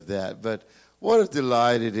that. But what a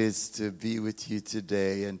delight it is to be with you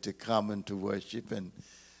today and to come and to worship and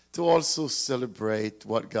to also celebrate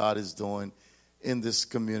what God is doing in this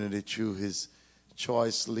community through his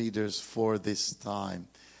choice leaders for this time.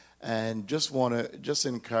 And just want to just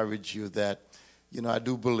encourage you that, I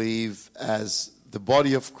do believe as the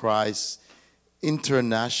body of Christ,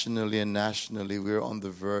 internationally and nationally, we're on the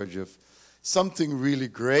verge of something really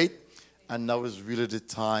great, and now is really the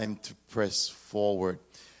time to press forward.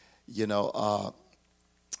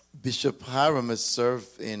 Bishop Hiram has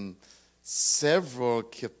served in several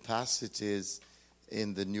capacities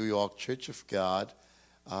in the New York Church of God.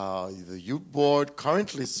 The youth board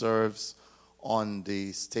currently serves on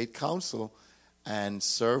the state council and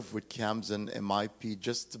served with Camden MIP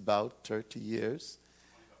just about 30 years,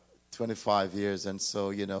 25 years. And so,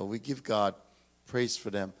 we give God praise for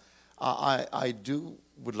them. I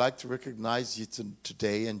would like to recognize you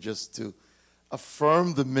today and just to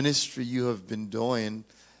affirm the ministry you have been doing.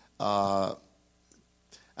 And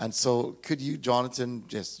so could you, Jonathan,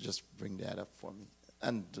 just bring that up for me,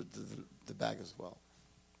 and the bag as well.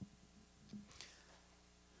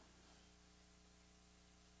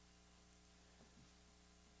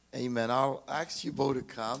 Amen. I'll ask you both to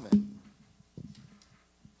come.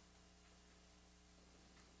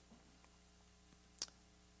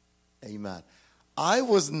 Amen. I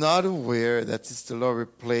was not aware that Sister Laurie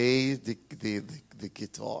played the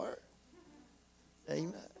guitar.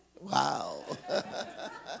 Amen. Wow.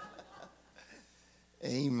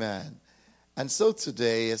 Amen. And so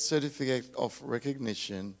today, a certificate of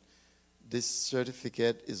recognition. This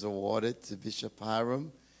certificate is awarded to Bishop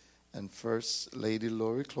Hiram and First Lady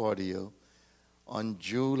Lori Claudio. On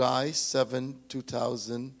July 7,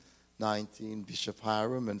 2019, Bishop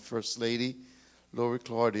Hiram and First Lady Lori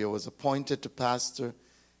Claudio was appointed to pastor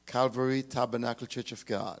Calvary Tabernacle Church of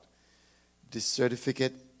God. This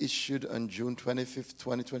certificate, issued on June 25,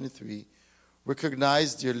 2023,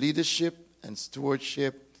 recognized their leadership and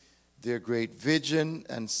stewardship, their great vision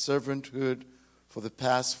and servanthood for the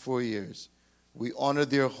past 4 years. We honor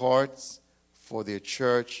their hearts for their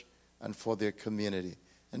church and for their community.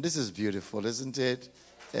 And this is beautiful, isn't it?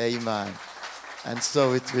 Amen. And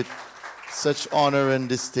so it's with such honor and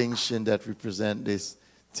distinction that we present this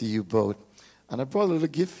to you both. And I brought a little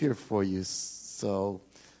gift here for you, so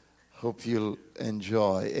hope you'll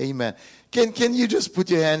enjoy. Amen. Can you just put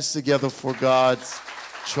your hands together for God's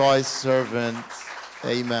choice servant?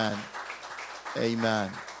 Amen. Amen.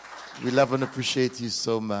 We love and appreciate you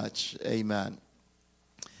so much. Amen.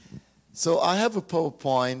 So I have a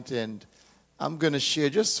PowerPoint, and I'm going to share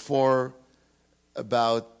just for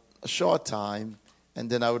about a short time, and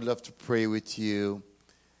then I would love to pray with you,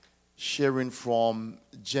 sharing from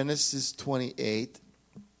Genesis 28.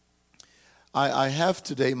 I have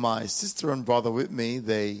today my sister and brother with me.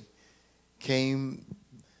 They came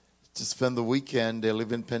to spend the weekend. They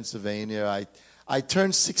live in Pennsylvania. I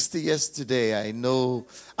turned 60 yesterday. I know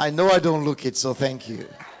I don't look it, so thank you.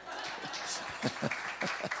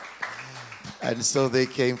 And so they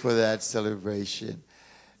came for that celebration.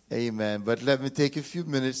 Amen. But let me take a few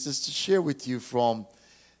minutes just to share with you from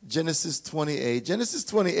Genesis 28. Genesis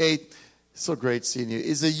 28, so great seeing you,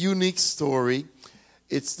 is a unique story.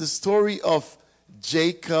 It's the story of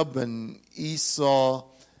Jacob and Esau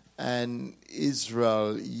and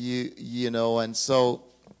Israel, and so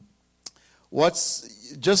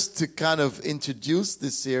just to kind of introduce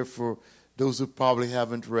this here for those who probably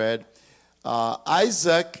haven't read,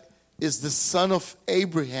 Isaac is the son of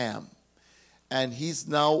Abraham, and he's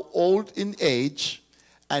now old in age,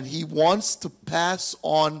 and he wants to pass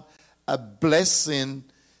on a blessing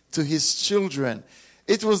to his children.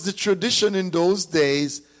 It was the tradition in those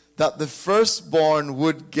days that the firstborn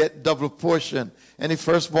would get double portion. Any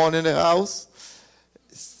firstborn in the house?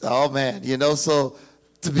 Oh man, so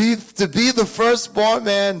to be the firstborn,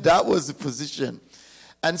 man, that was the position.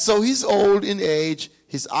 And so he's old in age.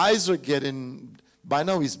 His eyes are getting, by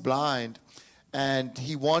now he's blind, and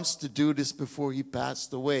he wants to do this before he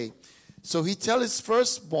passed away. So he tells his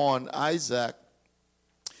firstborn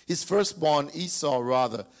Esau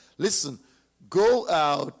rather, listen, go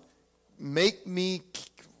out,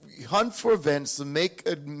 hunt for venison, make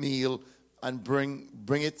a meal, and bring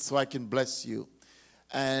it so I can bless you.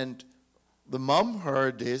 And the mom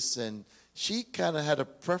heard this, and she kind of had a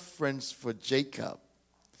preference for Jacob.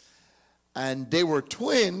 And they were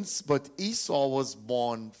twins, but Esau was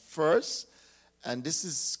born first. And this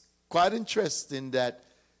is quite interesting that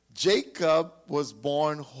Jacob was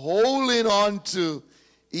born holding on to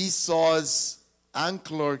Esau's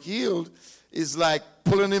ankle or heel. Is like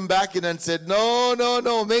pulling him back in and said,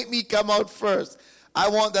 no, make me come out first. I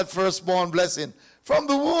want that firstborn blessing. from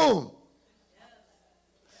the womb.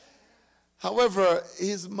 However,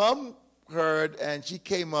 his mom heard, and she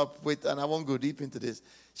came up with, and I won't go deep into this,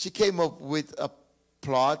 she came up with a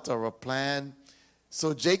plot or a plan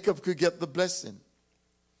so Jacob could get the blessing.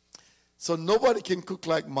 So nobody can cook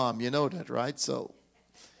like mom, you know that, right? So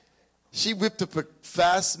she whipped up a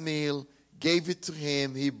fast meal, gave it to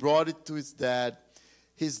him. He brought it to his dad.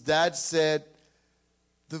 His dad said,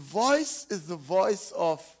 the voice is the voice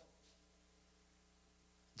of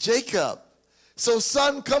Jacob. So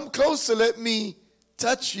son, come closer, let me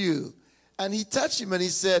touch you. And he touched him and he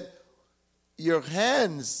said, your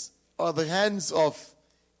hands are the hands of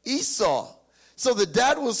Esau. So the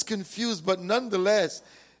dad was confused, but nonetheless,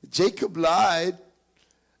 Jacob lied,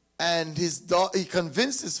 and he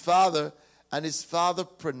convinced his father, and his father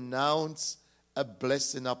pronounced a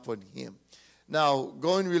blessing upon him. Now,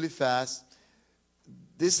 going really fast,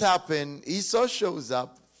 this happened. Esau shows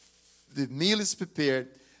up, the meal is prepared,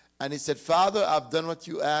 and he said, Father, I've done what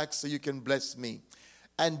you asked, so you can bless me.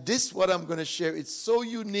 And this, what I'm going to share, it's so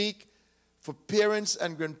unique for parents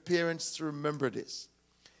and grandparents to remember this.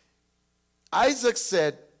 Isaac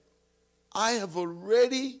said, I have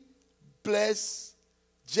already blessed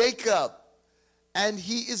Jacob, and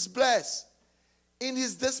he is blessed. In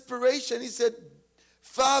his desperation, he said,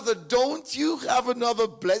 Father, don't you have another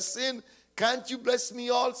blessing? Can't you bless me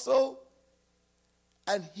also?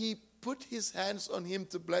 And he put his hands on him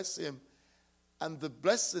to bless him. And the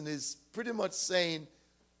blessing is pretty much saying,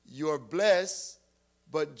 you're blessed,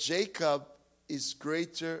 but Jacob is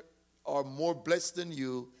greater or more blessed than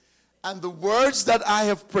you. And the words that I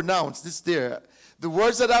have pronounced, the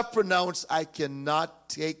words that I've pronounced, I cannot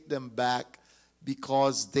take them back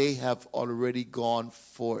because they have already gone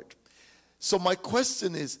forth. So my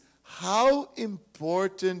question is, how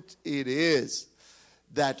important it is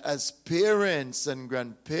that as parents and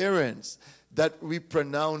grandparents that we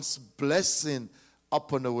pronounce blessing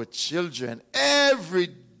upon our children every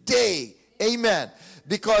day. Amen.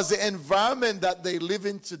 Because the environment that they live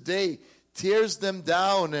in today tears them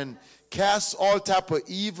down and casts all type of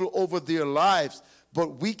evil over their lives.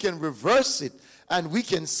 But we can reverse it, and we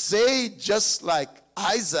can say just like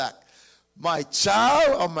Isaac, my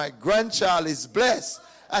child or my grandchild is blessed,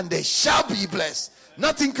 and they shall be blessed.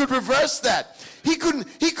 Nothing could reverse that. He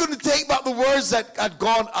couldn't take back the words that had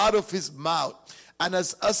gone out of his mouth. And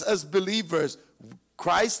as us as believers,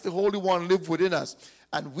 Christ, the Holy One, live within us,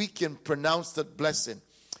 and we can pronounce that blessing.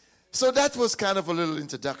 So that was kind of a little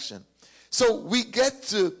introduction. So we get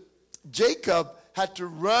to Jacob had to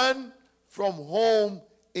run from home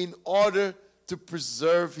in order to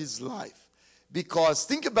preserve his life. Because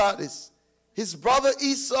think about this. His brother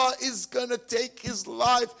Esau is going to take his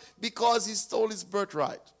life because he stole his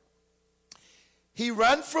birthright. He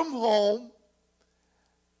ran from home.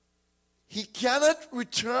 He cannot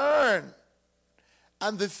return.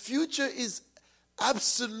 And the future is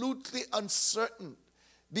absolutely uncertain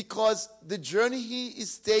because the journey he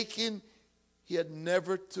is taking, he had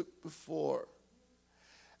never took before.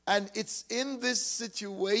 And it's in this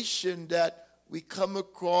situation that we come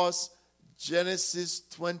across Genesis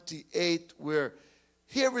 28, where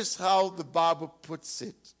here is how the Bible puts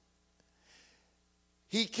it.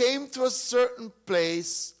 He came to a certain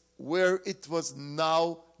place where it was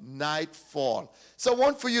now nightfall. So I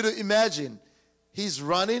want for you to imagine, he's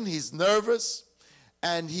running, he's nervous,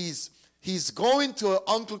 and he's going to an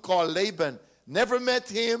uncle called Laban. Never met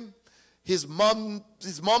him. His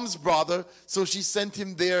mom's brother, so she sent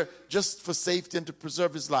him there just for safety and to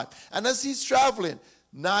preserve his life. And as he's traveling,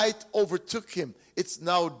 night overtook him. It's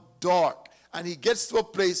now dark. And he gets to a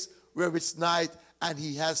place where it's night and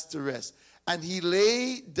he has to rest. And he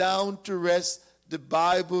lay down to rest. The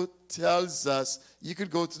Bible tells us, you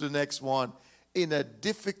could go to the next one, in a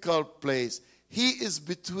difficult place. He is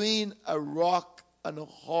between a rock and a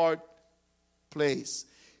hard place.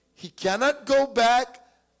 He cannot go back,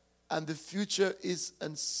 and the future is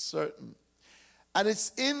uncertain. And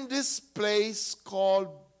it's in this place called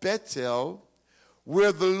Bethel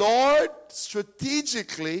where the Lord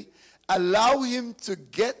strategically allowed him to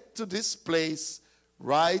get to this place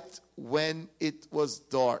right when it was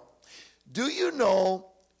dark. Do you know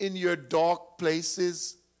in your dark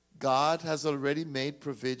places, God has already made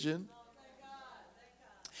provision?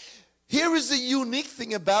 Here is the unique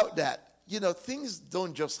thing about that. You know, things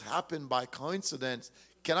don't just happen by coincidence.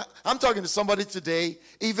 I'm talking to somebody today,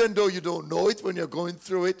 even though you don't know it when you're going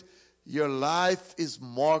through it, your life is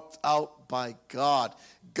marked out by God.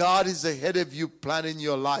 God is ahead of you planning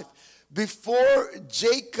your life. Before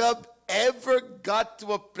Jacob ever got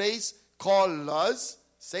to a place called Luz,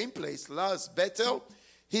 same place, Luz, Bethel,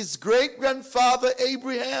 his great-grandfather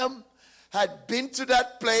Abraham had been to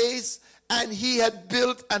that place and he had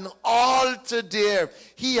built an altar there.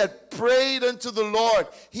 He had prayed unto the Lord.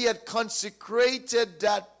 He had consecrated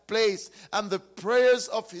that place. And the prayers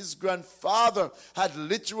of his grandfather had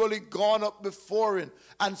literally gone up before him.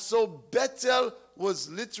 And so Bethel was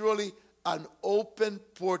literally an open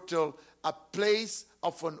portal, a place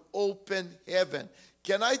of an open heaven.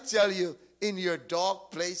 Can I tell you, in your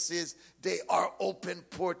dark places, they are open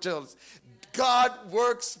portals. God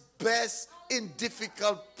works best in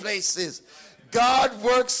difficult places. God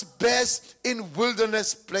works best in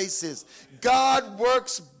wilderness places. God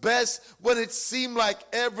works best when it seems like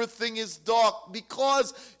everything is dark,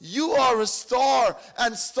 because you are a star,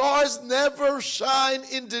 and stars never shine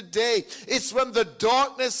in the day. It's when the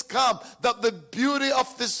darkness comes that the beauty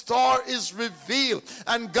of the star is revealed,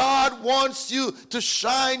 and God wants you to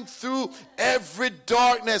shine through every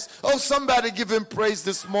darkness. Oh, somebody give him praise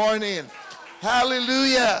this morning.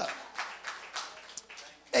 Hallelujah.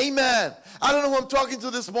 Amen. I don't know who I'm talking to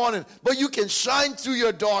this morning, but you can shine through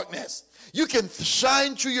your darkness. You can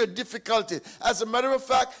shine through your difficulty. As a matter of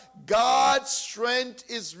fact, God's strength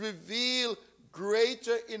is revealed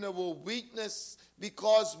greater in our weakness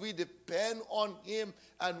because we depend on him.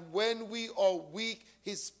 And when we are weak,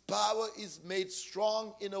 his power is made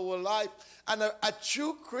strong in our life. And a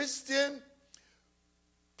true Christian,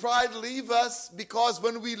 pride leaves us, because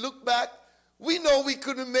when we look back, we know we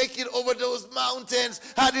couldn't make it over those mountains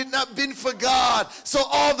had it not been for God. So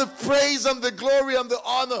all the praise and the glory and the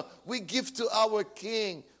honor we give to our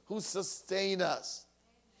King who sustained us.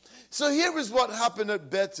 So here is what happened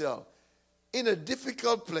at Bethel. In a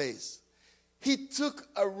difficult place, he took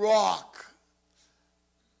a rock.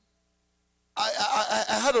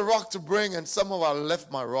 I had a rock to bring, and somehow I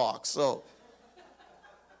left my rock. So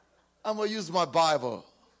I'm going to use my Bible.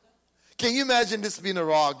 Can you imagine this being a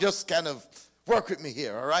rock? Just kind of work with me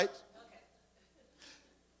here, all right? Okay.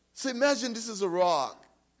 So imagine this is a rock.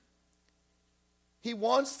 He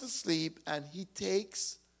wants to sleep, and he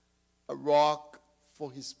takes a rock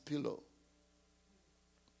for his pillow.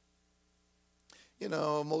 You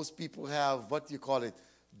know, most people have, what do you call it,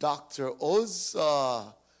 Dr. Oz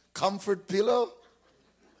comfort pillow.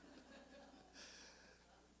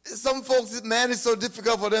 Some folks, man, it's so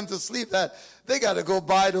difficult for them to sleep that they got to go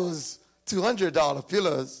buy those $200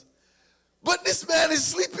 pillows. But this man is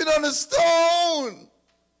sleeping on a stone.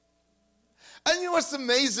 And you know what's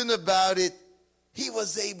amazing about it? He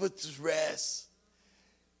was able to rest.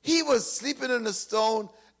 He was sleeping on a stone,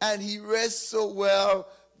 and he rests so well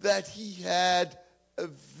that he had a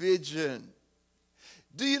vision.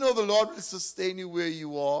 Do you know the Lord will sustain you where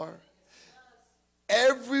you are?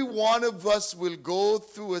 Every one of us will go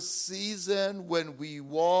through a season when we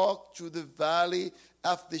walk through the valley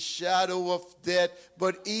of the shadow of death.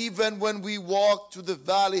 But even when we walk through the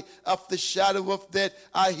valley of the shadow of death,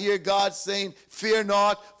 I hear God saying, fear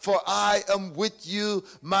not, for I am with you.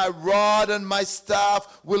 My rod and my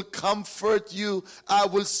staff will comfort you. I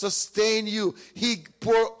will sustain you. He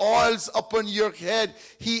pour oils upon your head.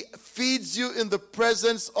 He feeds you in the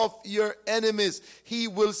presence of your enemies. He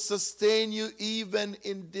will sustain you even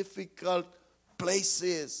in difficult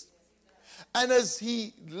places. And as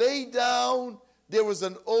he lay down, there was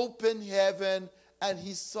an open heaven, and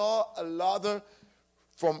he saw a ladder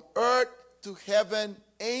from earth to heaven,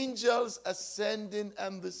 angels ascending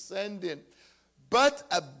and descending. But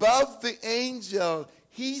above the angel,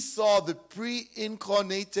 he saw the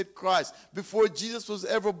pre-incarnated Christ. Before Jesus was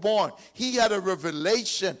ever born, he had a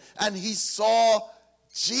revelation, and he saw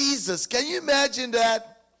Jesus. Can you imagine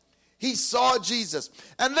that? He saw Jesus.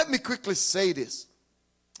 And let me quickly say this.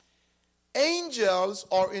 Angels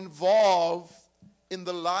are involved in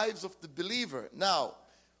the lives of the believer. Now,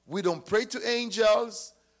 we don't pray to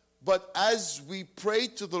angels, but as we pray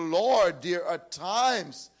to the Lord, there are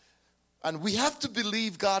times, and we have to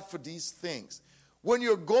believe God for these things. When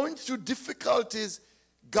you're going through difficulties,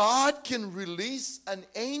 God can release an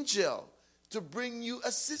angel to bring you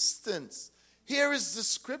assistance. Here is the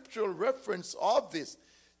scriptural reference of this.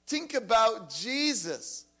 Think about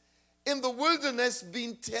Jesus in the wilderness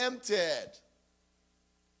being tempted.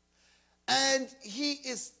 And he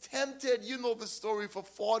is tempted, you know the story, for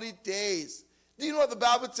 40 days. Do you know what the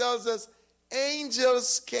Bible tells us?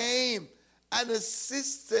 Angels came and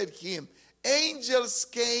assisted him. Angels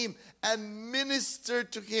came and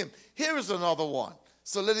ministered to him. Here is another one.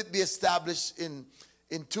 So let it be established in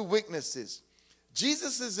two witnesses.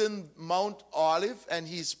 Jesus is in Mount Olive, and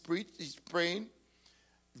he's praying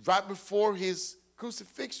right before his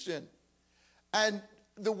crucifixion. And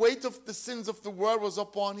the weight of the sins of the world was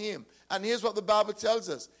upon him. And here's what the Bible tells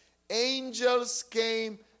us. Angels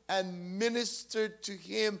came and ministered to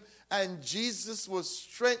him and Jesus was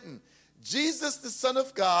strengthened. Jesus, the Son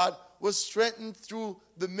of God, was strengthened through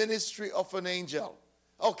the ministry of an angel.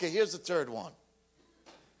 Okay, here's the third one.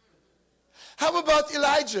 How about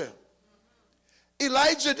Elijah?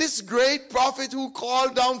 Elijah, this great prophet who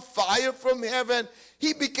called down fire from heaven,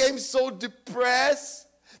 he became so depressed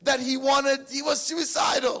that he was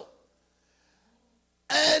suicidal.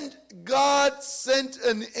 And God sent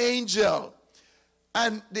an angel.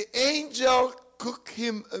 And the angel cooked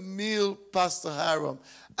him a meal, Pastor Hiram.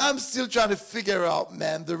 I'm still trying to figure out,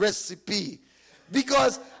 man, the recipe.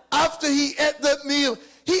 Because after he ate that meal,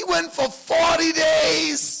 he went for 40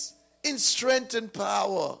 days in strength and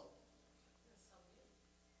power.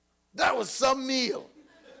 That was some meal.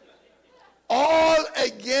 All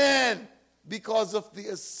again because of the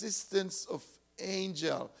assistance of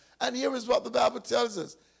angel. And here is what the Bible tells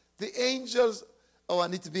us. The angels, I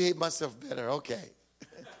need to behave myself better. Okay.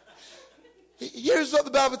 Here's what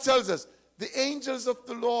the Bible tells us. The angels of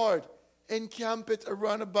the Lord encampeth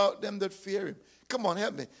around about them that fear him. Come on,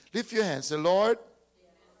 help me. Lift your hands. Say, Lord,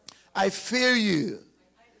 I fear you.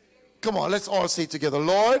 Come on, let's all say together.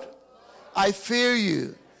 Lord, I fear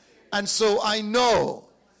you. And so I know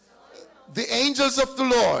the angels of the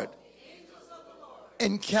Lord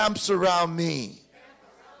encamps around me.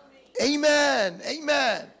 Amen.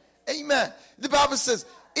 Amen. Amen. The Bible says,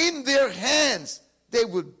 in their hands, they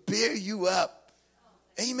will bear you up.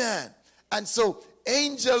 Amen. And so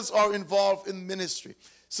angels are involved in ministry.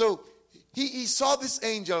 So he saw this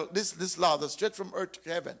angel, this ladder straight from earth to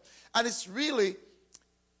heaven. And it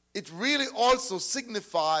really also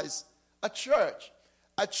signifies a church.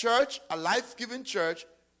 A church, a life-giving church,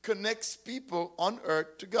 connects people on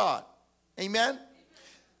earth to God. Amen?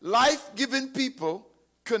 Life-giving people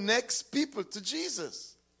connects people to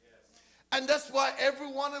Jesus. Yes. And that's why every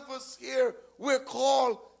one of us here, we're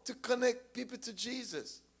called to connect people to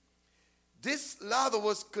Jesus. This ladder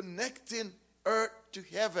was connecting earth to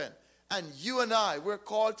heaven. And you and I, we're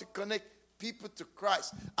called to connect people to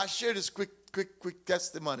Christ. I share this quick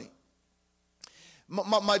testimony.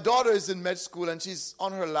 My daughter is in med school and she's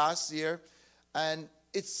on her last year, and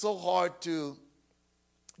it's so hard to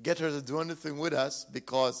get her to do anything with us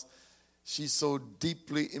because she's so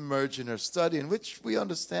deeply immersed in her studying, which we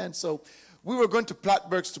understand. So we were going to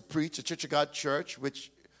Plattsburgh to preach, a Church of God church, which,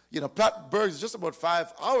 Plattsburgh is just about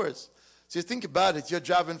 5 hours. So you think about it, you're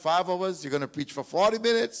driving 5 hours, you're going to preach for 40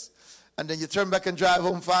 minutes, and then you turn back and drive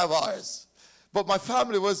home 5 hours. But my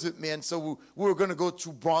family was with me, and so we were going to go to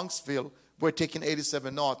Bronxville. We're taking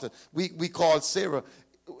 87 North. We called Sarah.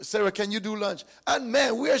 Sarah, can you do lunch? And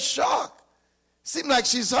man, we're shocked. Seemed like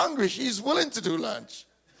she's hungry. She's willing to do lunch.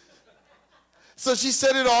 So she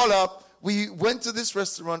set it all up. We went to this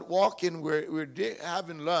restaurant, walk in, we're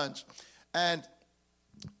having lunch. And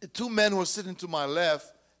the 2 men were sitting to my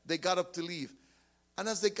left. They got up to leave. And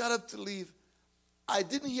as they got up to leave, I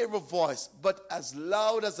didn't hear a voice, but as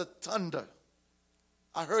loud as a thunder,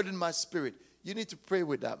 I heard in my spirit, you need to pray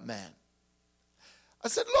with that man. I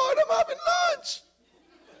said, Lord, I'm having lunch.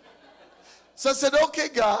 So I said, okay,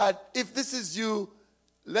 God, if this is you,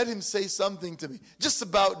 let him say something to me. Just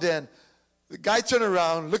about then, the guy turned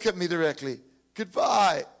around, looked at me directly.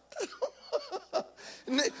 Goodbye.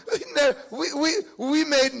 We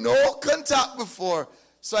made no contact before.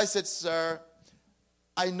 So I said, sir,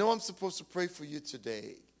 I know I'm supposed to pray for you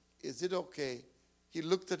today. Is it okay? He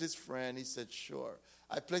looked at his friend. He said, sure.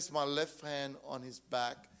 I placed my left hand on his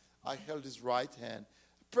back. I held his right hand.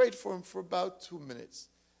 I prayed for him for about 2 minutes.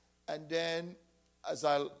 And then as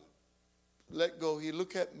I let go, he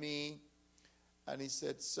looked at me and he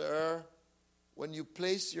said, sir, when you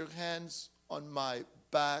place your hands on my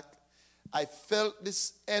back, I felt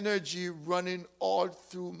this energy running all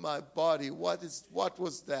through my body. What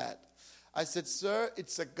was that? I said, sir,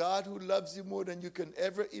 it's a God who loves you more than you can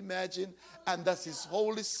ever imagine, and that's his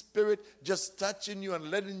Holy Spirit just touching you and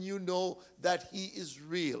letting you know that he is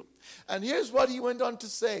real. And here's what he went on to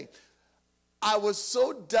say. I was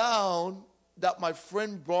so down that my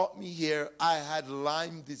friend brought me here. I had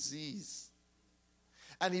Lyme disease.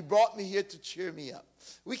 And he brought me here to cheer me up.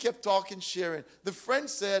 We kept talking, sharing. The friend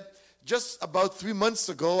said, just about 3 months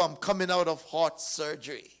ago, I'm coming out of heart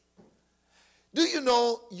surgery. Do you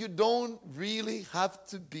know you don't really have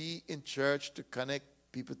to be in church to connect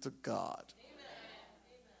people to God?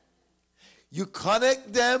 You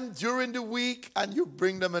connect them during the week and you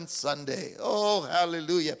bring them on Sunday. Oh,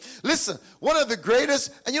 hallelujah. Listen, one of the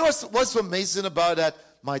greatest, and you know what's amazing about that?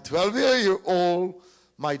 My 12-year-old,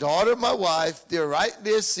 my daughter, my wife, they're right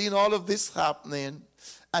there seeing all of this happening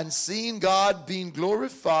and seeing God being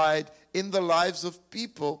glorified in the lives of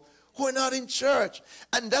people who are not in church.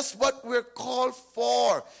 And that's what we're called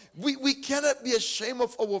for. We cannot be ashamed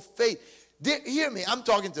of our faith. Hear me, I'm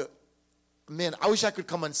talking to, man, I wish I could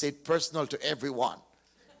come and say it personal to everyone.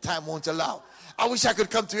 Time won't allow. I wish I could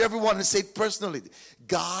come to everyone and say it personally.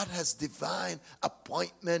 God has divine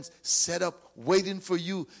appointments set up, waiting for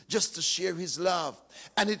you just to share his love.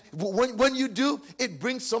 And when you do, it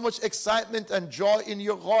brings so much excitement and joy in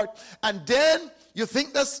your heart. And then you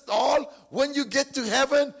think that's all. When you get to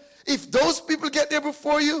heaven, if those people get there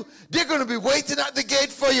before you, they're going to be waiting at the gate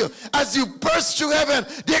for you. As you burst through heaven,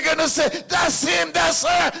 they're going to say, that's him, that's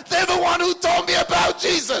her. They're the one who told me about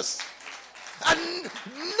Jesus. And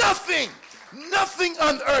nothing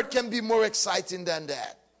on earth can be more exciting than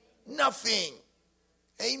that. Nothing.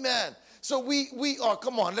 Amen. So we are,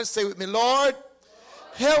 come on, let's say with me, Lord,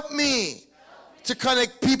 help me to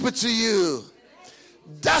connect people to you.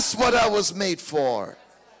 That's what I was made for.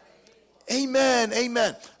 Amen.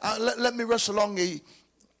 Amen. Let me rush along.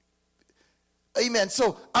 Amen.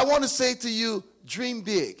 So I want to say to you, dream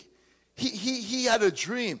big. He had a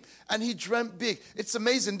dream and he dreamt big. It's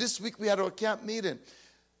amazing. This week we had our camp meeting.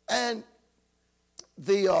 And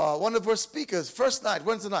one of our speakers,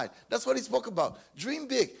 Wednesday night, that's what he spoke about. Dream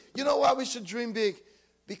big. You know why we should dream big?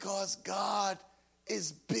 Because God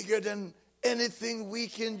is bigger than anything we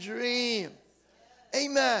can dream.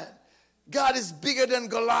 Amen. God is bigger than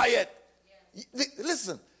Goliath.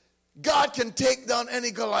 Listen, God can take down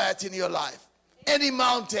any Goliath in your life, any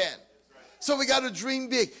mountain. So we got to dream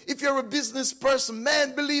big. If you're a business person,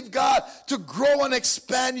 man, believe God to grow and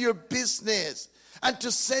expand your business and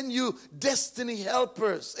to send you destiny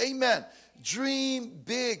helpers. Amen. Dream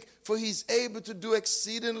big, for he's able to do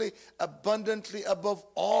exceedingly abundantly above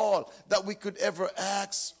all that we could ever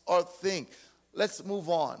ask or think. Let's move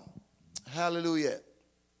on. Hallelujah.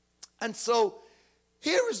 And so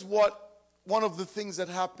here is one of the things that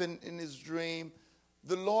happened in his dream.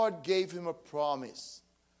 The Lord gave him a promise.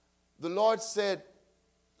 The Lord said,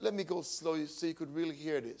 let me go slow so you could really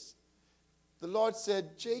hear this. The Lord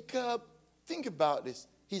said, Jacob, think about this.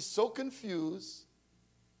 He's so confused.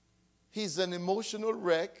 He's an emotional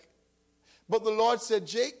wreck. But the Lord said,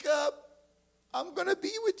 Jacob, I'm going to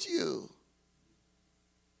be with you.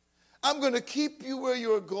 I'm going to keep you where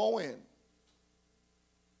you're going.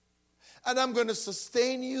 And I'm going to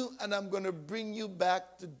sustain you, and I'm going to bring you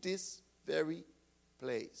back to this very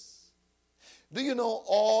place. Do you know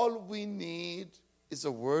all we need is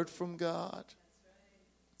a word from God?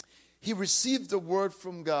 He received a word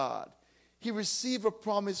from God. He received a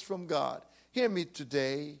promise from God. Hear me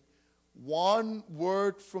today. One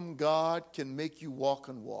word from God can make you walk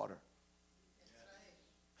on water.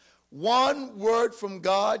 One word from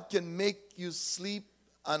God can make you sleep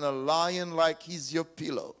on a lion like he's your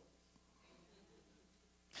pillow.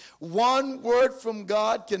 One word from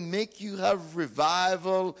God can make you have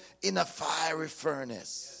revival in a fiery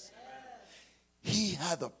furnace. He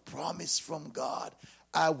had a promise from God.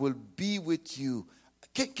 I will be with you.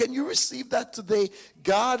 Can you receive that today?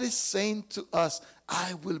 God is saying to us,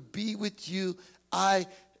 I will be with you.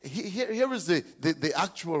 Here is the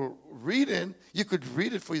actual reading. You could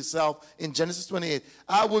read it for yourself in Genesis 28.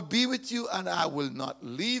 I will be with you and I will not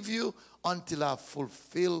leave you until I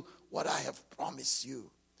fulfill what I have promised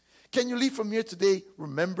you. Can you leave from here today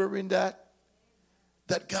remembering that?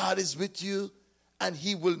 That God is with you and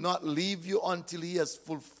he will not leave you until he has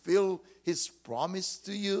fulfilled his promise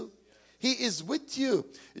to you. He is with you.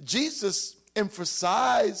 Jesus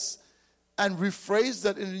emphasized and rephrased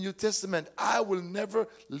that in the New Testament. I will never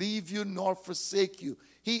leave you nor forsake you.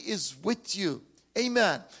 He is with you.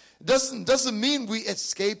 Amen. Doesn't mean we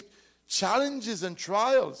escape challenges and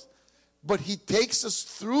trials, but he takes us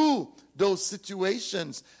through those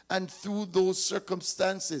situations and through those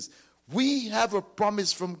circumstances. We have a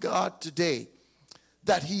promise from God today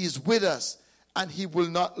that he is with us and he will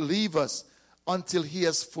not leave us until he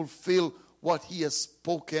has fulfilled what he has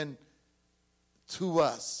spoken to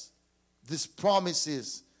us. These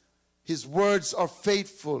promises, his words are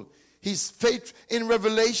faithful. He's faithful. In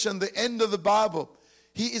Revelation, the end of the Bible,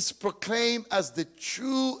 he is proclaimed as the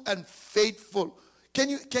true and faithful. Can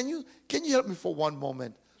you help me for one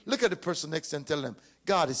moment? Look at the person next to you and tell them,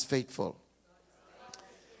 God is faithful.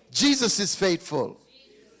 Jesus is faithful.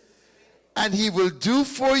 And he will do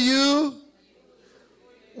for you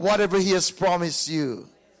whatever he has promised you.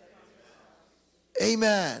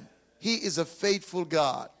 Amen. He is a faithful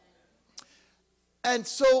God. And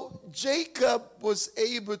so Jacob was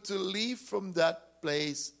able to leave from that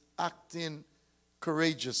place acting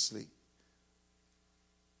courageously.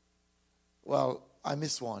 Well, I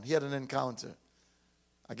missed one. He had an encounter.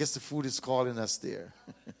 I guess the food is calling us there.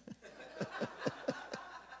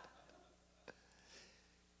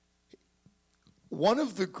 One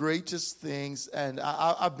of the greatest things, and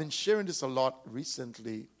I've been sharing this a lot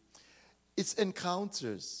recently, it's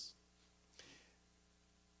encounters.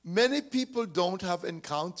 Many people don't have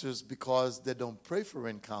encounters because they don't pray for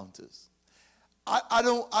encounters. I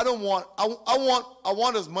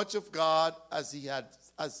want as much of God as He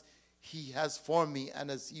has for me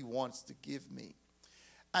and as He wants to give me.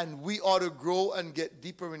 And we ought to grow and get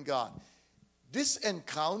deeper in God. This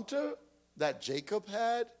encounter that Jacob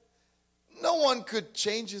had, no one could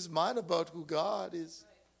change his mind about who God is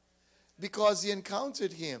because he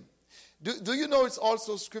encountered him. Do you know it's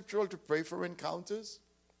also scriptural to pray for encounters?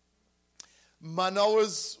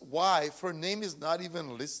 Manoah's wife, her name is not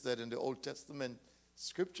even listed in the Old Testament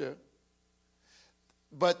scripture.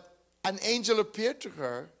 But an angel appeared to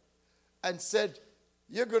her and said,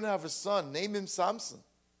 "You're going to have a son, name him Samson."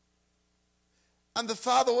 And the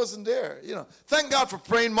father wasn't there. Thank God for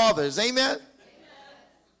praying mothers. Amen?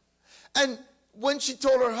 And when she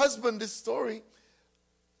told her husband this story,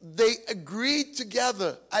 they agreed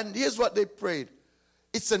together. And here's what they prayed.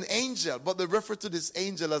 It's an angel, but they refer to this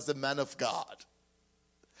angel as the man of God.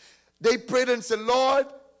 They prayed and said, "Lord,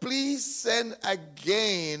 please send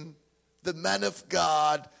again the man of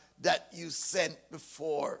God that you sent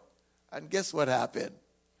before." And guess what happened?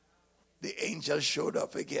 The angel showed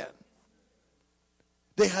up again.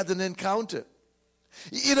 They had an encounter.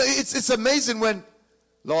 It's amazing when,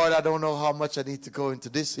 Lord, I don't know how much I need to go into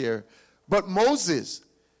this here. But Moses,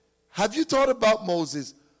 have you thought about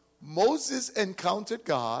Moses? Moses encountered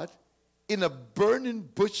God in a burning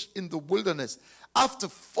bush in the wilderness after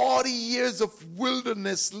 40 years of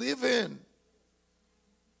wilderness living.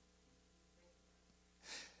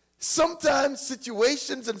 Sometimes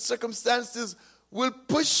situations and circumstances will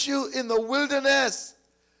push you in the wilderness.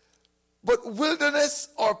 But wilderness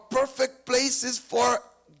are perfect places for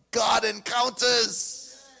God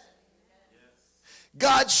encounters.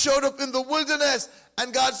 God showed up in the wilderness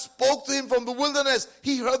and God spoke to him from the wilderness.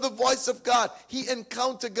 He heard the voice of God. He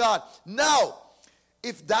encountered God. Now,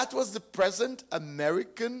 if that was the present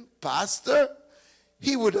American pastor,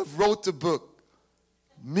 he would have wrote the book,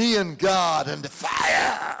 Me and God and the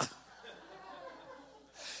Fire.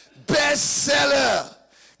 Bestseller.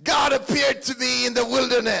 God appeared to me in the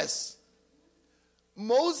wilderness.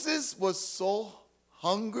 Moses was so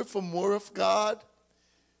hungry for more of God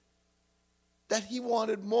that he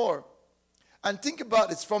wanted more. And think about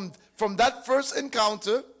this. From that first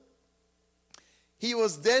encounter, he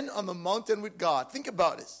was then on the mountain with God. Think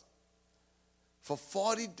about this. For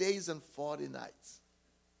 40 days and 40 nights.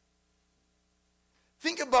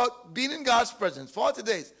 Think about being in God's presence, 40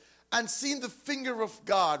 days, and seeing the finger of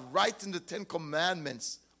God writing the 10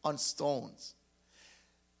 Commandments on stones.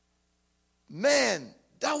 Man,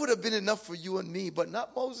 that would have been enough for you and me, but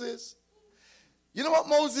not Moses. You know what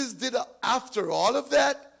Moses did after all of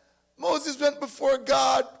that? Moses went before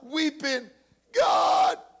God weeping.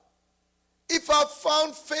 God, if I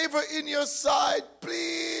found favor in your sight,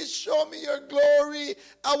 please show me your glory.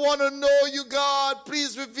 I want to know you, God.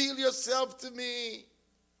 Please reveal yourself to me.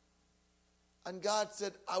 And God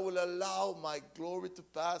said, I will allow my glory to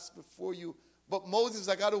pass before you. But Moses,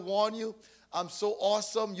 I got to warn you, I'm so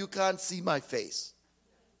awesome, you can't see my face.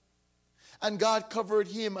 And God covered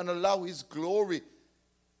him and allowed his glory.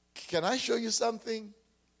 Can I show you something?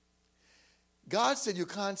 God said, you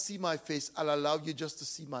can't see my face. I'll allow you just to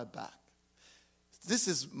see my back. This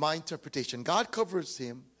is my interpretation. God covers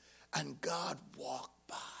him and God walked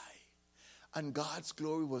by. And God's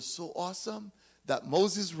glory was so awesome that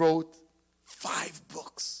Moses wrote 5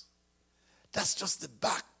 books. That's just the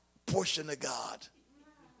back portion of God.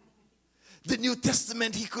 The New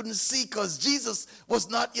Testament he couldn't see because Jesus was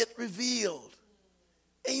not yet revealed.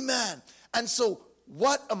 Amen. And so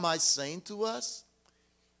what am I saying to us?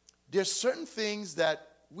 There's certain things that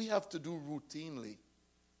we have to do routinely,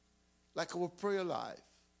 like our prayer life.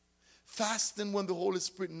 Fasting when the Holy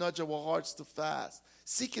Spirit nudges our hearts to fast.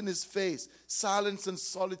 Seeking his face. Silence and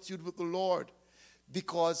solitude with the Lord.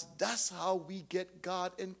 Because that's how we get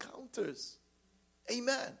God encounters.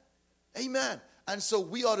 Amen. Amen. And so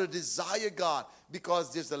we ought to desire God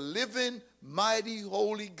because there's a living, mighty,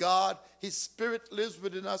 holy God. His Spirit lives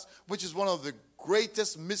within us, which is one of the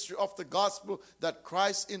greatest mystery of the gospel, that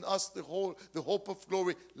Christ in us, the hope of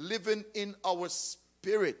glory, living in our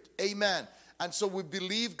spirit. Amen. And so we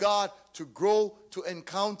believe God to grow, to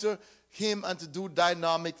encounter him, and to do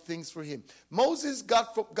dynamic things for him. Moses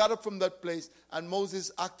got up from that place, and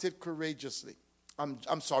Moses acted courageously.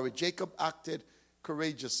 Jacob acted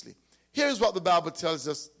courageously. Here's what the Bible tells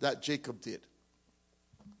us that Jacob did.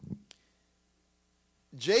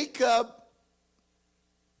 Jacob,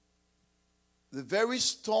 the very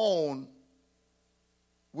stone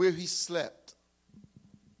where he slept.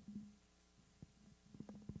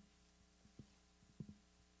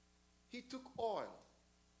 He took oil.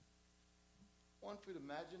 I want you to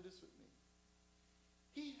imagine this with me.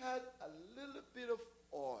 He had a little bit of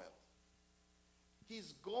oil.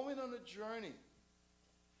 He's going on a journey.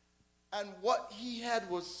 And what he had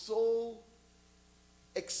was so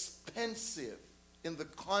expensive in the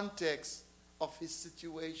context of his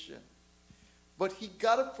situation. But he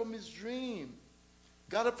got up from his dream,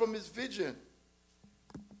 got up from his vision,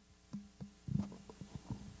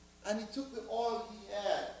 and he took the oil he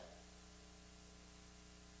had,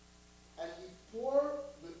 and he poured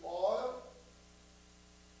the oil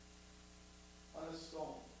on a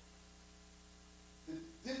stone. The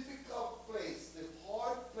difficult place, the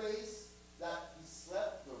hard place that he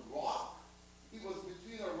slept, the rock. He was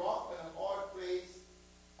between a rock and a hard place,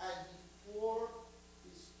 and he poured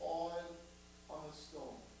his oil on a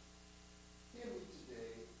stone. Hear me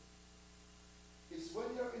today. It's when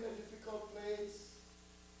you're in a difficult place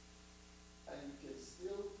and you can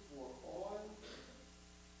still pour oil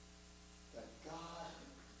that God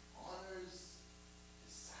honors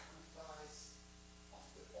the sacrifice of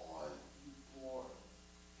the oil you pour.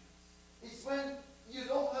 It's when you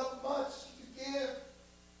don't have much to give.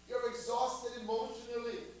 You're exhausted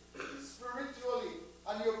emotionally, spiritually,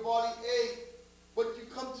 and your body aches. But you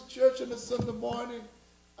come to church on a Sunday morning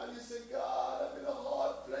and you say, God, I'm in a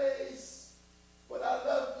hard place, but I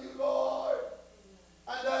love you, Lord.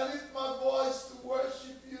 And I lift my voice to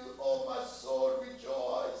worship you. Oh, my soul,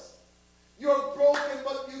 rejoice. You're broken,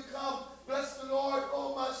 but you come. Bless the Lord,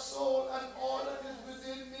 oh, my soul, and all that is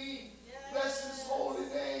within me. Bless his holy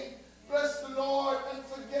name. Bless the Lord and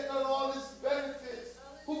forget not all his benefits,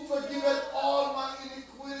 who forgiveth all my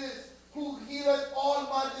iniquities, who healeth all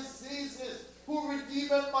my diseases, who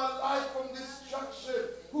redeemeth my life from destruction,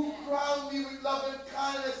 who crowned me with loving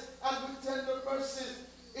kindness and with tender mercies.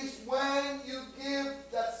 It's when you give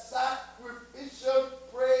that sacrificial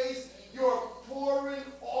praise, you're pouring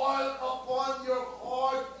oil upon your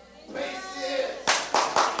hard places.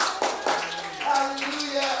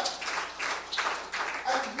 Hallelujah.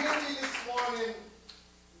 And hear me this morning.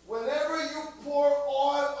 Whenever you pour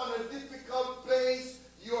oil on a difficult place,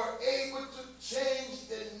 you are able to change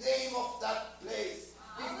the name of that place.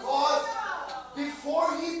 Because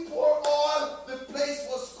before he poured oil, the place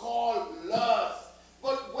was called Luz.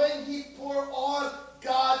 But when he poured oil,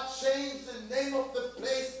 God changed the name of the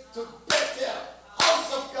place to Bethel,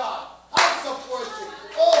 house of God, house of worship.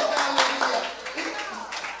 Oh, hallelujah.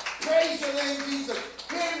 Praise your name, Jesus.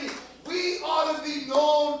 Hear me. We ought to be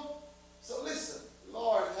known. So listen,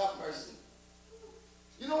 Lord, have mercy.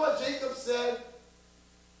 You know what Jacob said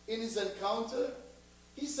in his encounter?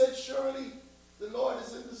 He said, surely the Lord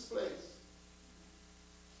is in this place.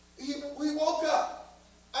 We woke up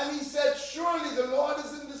and he said, surely the Lord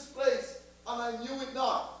is in this place, and I knew it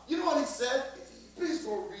not. You know what he said? Please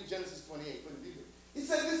go read Genesis 28. He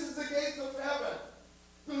said, this is the gate of heaven.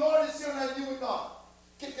 The Lord is here and I knew it not.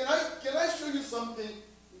 Can I show you something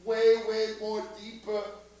way, way more deeper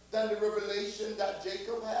than the revelation that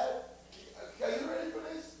Jacob had? Are you ready for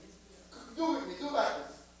this? Do with me. Do like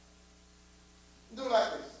this. Do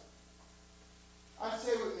like this. And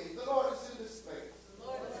say with me, the Lord is in this place. The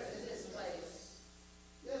Lord is in this place.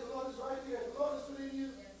 Yeah, the Lord is right here. The Lord is within you.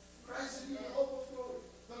 Yes. Christ in you, the hope of glory.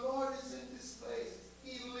 The Lord is in this place.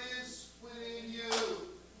 He lives within you.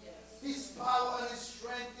 Yes. His power and his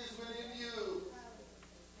strength is within you.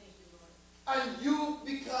 Thank you, Lord. And you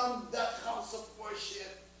become that house of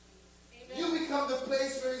worship. Amen. You become the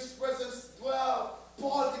place where his presence dwells.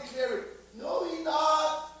 Paul declared, know ye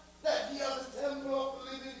not that ye are the temple of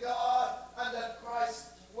the living God, and that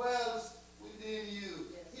Christ dwells within you.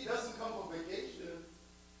 Yes. He doesn't come for vacation.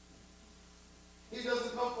 He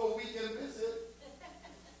doesn't come for a weekend visit.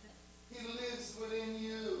 He lives within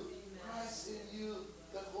you. Amen. Christ in you,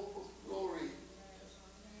 the hope of glory.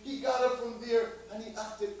 He got up from there and he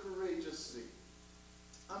acted courageously.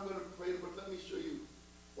 I'm going to pray, but let me show you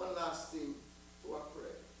one last thing before I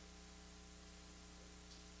pray.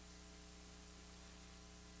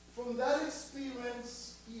 From that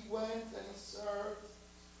experience, he went and he served,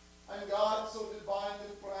 and God so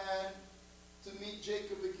divinely planned to meet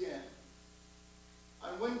Jacob again.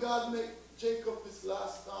 And when God met Jacob this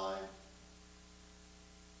last time,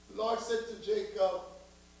 the Lord said to Jacob,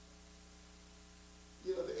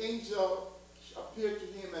 the angel appeared to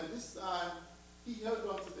him, and this time he held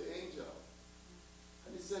on to the angel.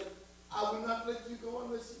 And he said, I will not let you go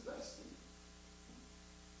unless you bless me.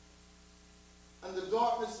 And the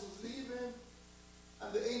darkness was leaving,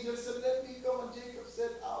 and the angel said, let me go. And Jacob said,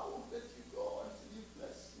 I won't let you go until you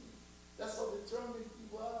bless me. That's how determined he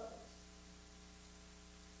was.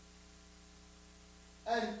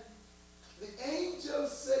 And the angel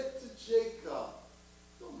said to Jacob,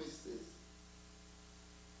 don't miss this.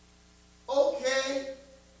 Okay,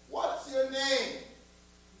 what's your name?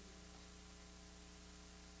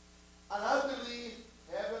 And I believe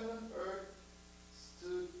heaven and earth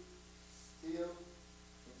stood still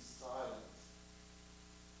in silence.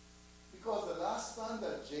 Because the last time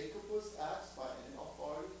that Jacob was asked by an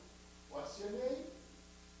authority, what's your name?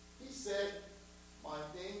 He said, my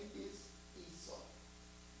name is Esau.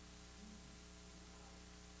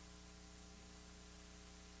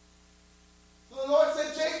 So the Lord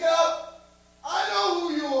said, Jacob, I know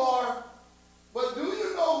who you are, but do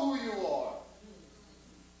you know who you are?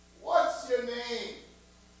 What's your name?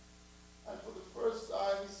 And for the first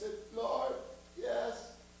time he said, Lord,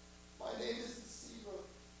 yes, my name is Deceiver.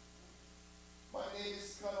 My name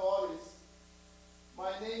is Canoris.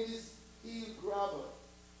 My name is Heel Grabber.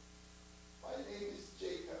 My name is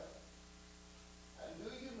Jacob. And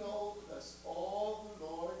do you know that's all the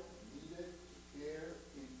Lord needed to hear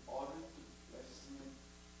in order to bless him?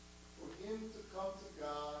 For him to come to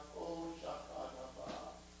God, oh Shakadaba,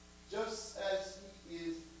 just as he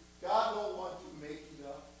is. God don't want to make it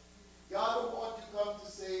up. God don't want you to come to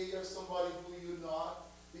say you're somebody who you're not,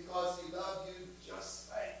 because he loves you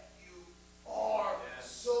just like you are.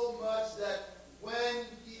 Yes. So much that when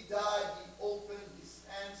he died, he opened his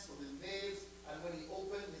hands for the nails, and when he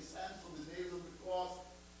opened his hands for the nails of the cross,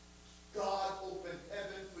 God opened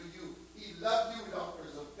heaven for you. He loved you without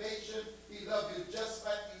reservation. He loved you just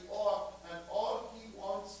like you are, and all he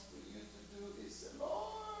wants for you to do is say,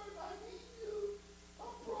 Lord, I need you.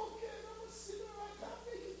 I'm broken. I'm a sinner. I can't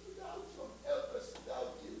make it without you. I'm helpless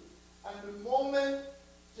without you. And the moment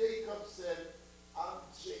Jacob said, I'm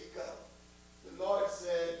Jacob, the Lord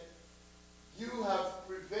said, you have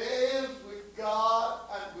prevailed with God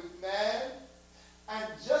and with man. And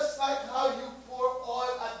just like how you pour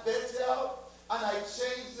oil at Bethel, and I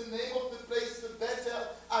changed the name of the place to Bethel,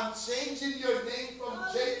 I'm changing your name from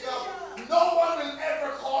Jacob. No one will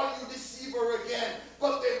ever call you deceiver again,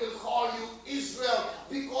 but they will call you Israel,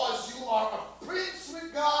 because you are a prince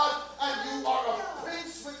with God and you are a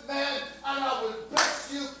prince with man, and I will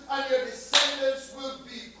bless you, and your descendants will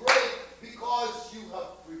be great, because you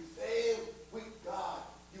have prevailed with God.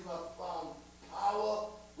 You have found power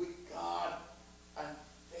with God and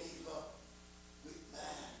favor with man.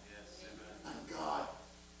 Yes, amen. And God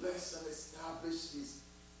bless and establish his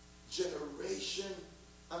generation,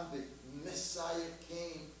 and the Messiah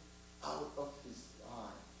came out of his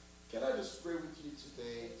line. Can I just pray with you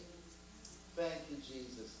today? Thank you,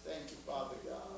 Jesus. Thank you, Father God.